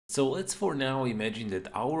So let's for now imagine that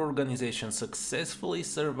our organization successfully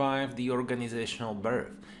survived the organizational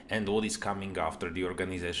birth. And what is coming after the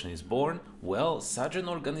organization is born? Well, such an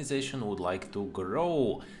organization would like to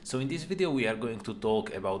grow. So in this video we are going to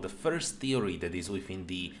talk about the first theory that is within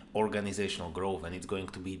the organizational growth, and it's going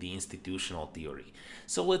to be the institutional theory.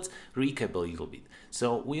 So let's recap a little bit.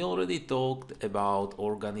 So we already talked about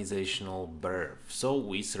organizational birth. So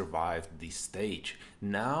we survived this stage.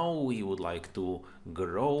 Now we would like to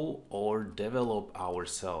grow or develop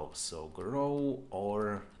ourselves. So grow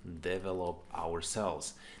or develop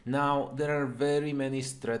ourselves. Now there are very many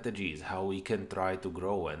strategies how we can try to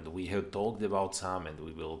grow, and we have talked about some, and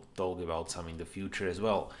we will talk about some in the future as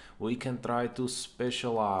well. We can try to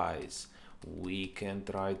specialize, we can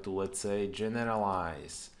try to, let's say,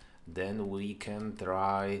 generalize, then we can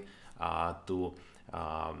try to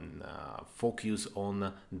focus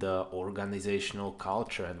on the organizational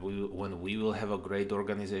culture, and when we will have a great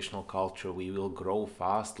organizational culture, we will grow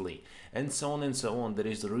fastly, and so on and so on. There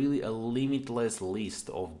is really a limitless list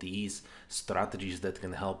of these strategies that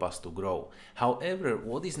can help us to grow. However,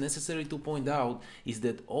 what is necessary to point out is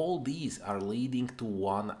that all these are leading to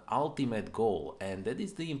one ultimate goal, and that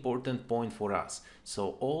is the important point for us.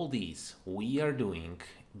 So all these we are doing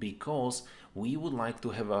because we would like to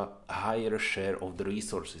have a higher share of the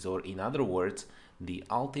resources, or in other words, the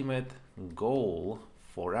ultimate goal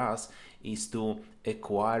for us is to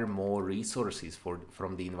acquire more resources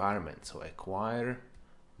from the environment. So acquire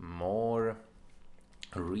more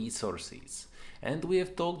resources. And we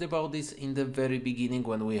have talked about this in the very beginning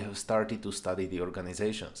when we have started to study the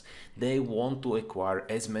organizations. They want to acquire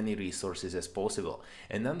as many resources as possible.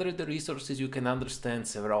 And under the resources, you can understand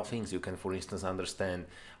several things. You can, for instance, understand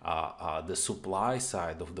the supply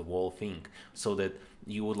side of the whole thing, so that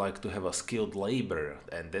you would like to have a skilled labor,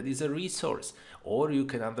 and that is a resource. Or you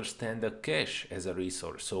can understand the cash as a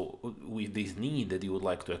resource. So with this need that you would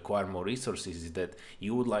like to acquire more resources, is that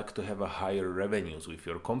you would like to have a higher revenues with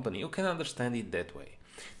your company. You can understand it that way.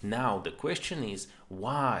 Now the question is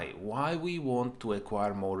why we want to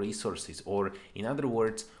acquire more resources, or in other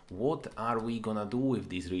words, what are we gonna do with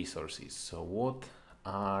these resources? So what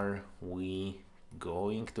are we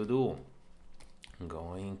going to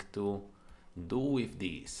do with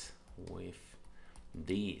these?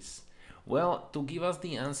 Well, to give us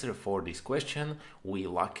the answer for this question, we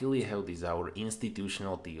luckily have this our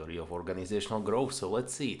institutional theory of organizational growth. So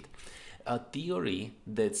let's see it. A theory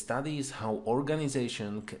that studies how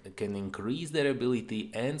organizations can increase their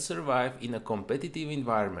ability and survive in a competitive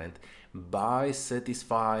environment by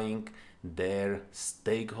satisfying their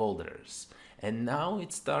stakeholders. And now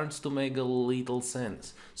it starts to make a little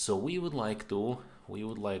sense. So we would like to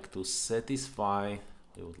satisfy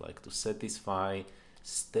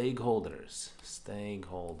stakeholders.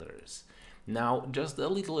 Now, just a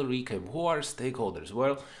little recap. Who are stakeholders?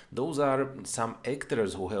 Well, those are some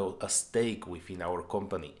actors who have a stake within our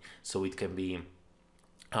company. So it can be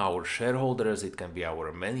our shareholders, it can be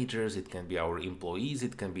our managers, it can be our employees,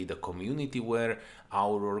 it can be the community where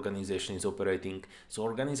our organization is operating. So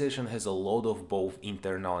organization has a lot of both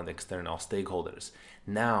internal and external stakeholders.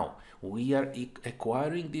 Now we are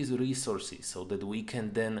acquiring these resources so that we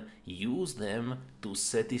can then use them to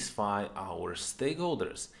satisfy our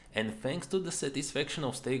stakeholders. And thanks to the satisfaction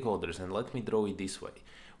of stakeholders, and let me draw it this way,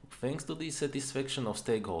 thanks to the satisfaction of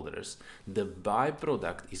stakeholders, the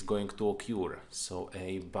byproduct is going to occur. So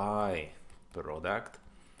a byproduct,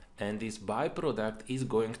 and this byproduct is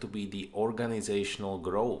going to be the organizational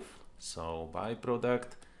growth. So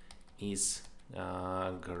byproduct is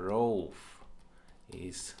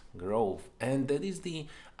growth, and that is the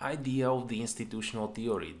idea of the institutional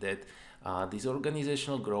theory, that this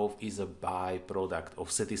organizational growth is a byproduct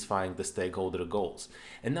of satisfying the stakeholder goals.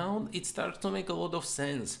 And now it starts to make a lot of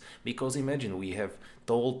sense, because imagine we have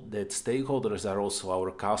told that stakeholders are also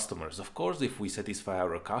our customers. Of course, if we satisfy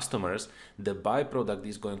our customers, the byproduct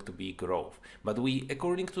is going to be growth. But we,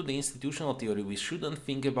 according to the institutional theory, we shouldn't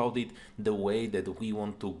think about it the way that we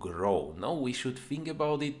want to grow. No, we should think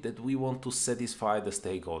about it that we want to satisfy the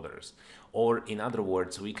stakeholders. Or in other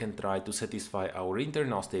words, we can try to satisfy our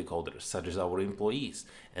internal stakeholders, such as our employees.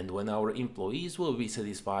 And when our employees will be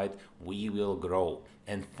satisfied, we will grow.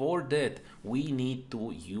 And for that, we need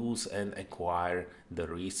to use and acquire the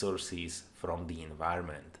resources from the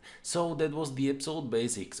environment. So that was the absolute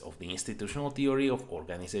basics of the institutional theory of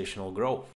organizational growth.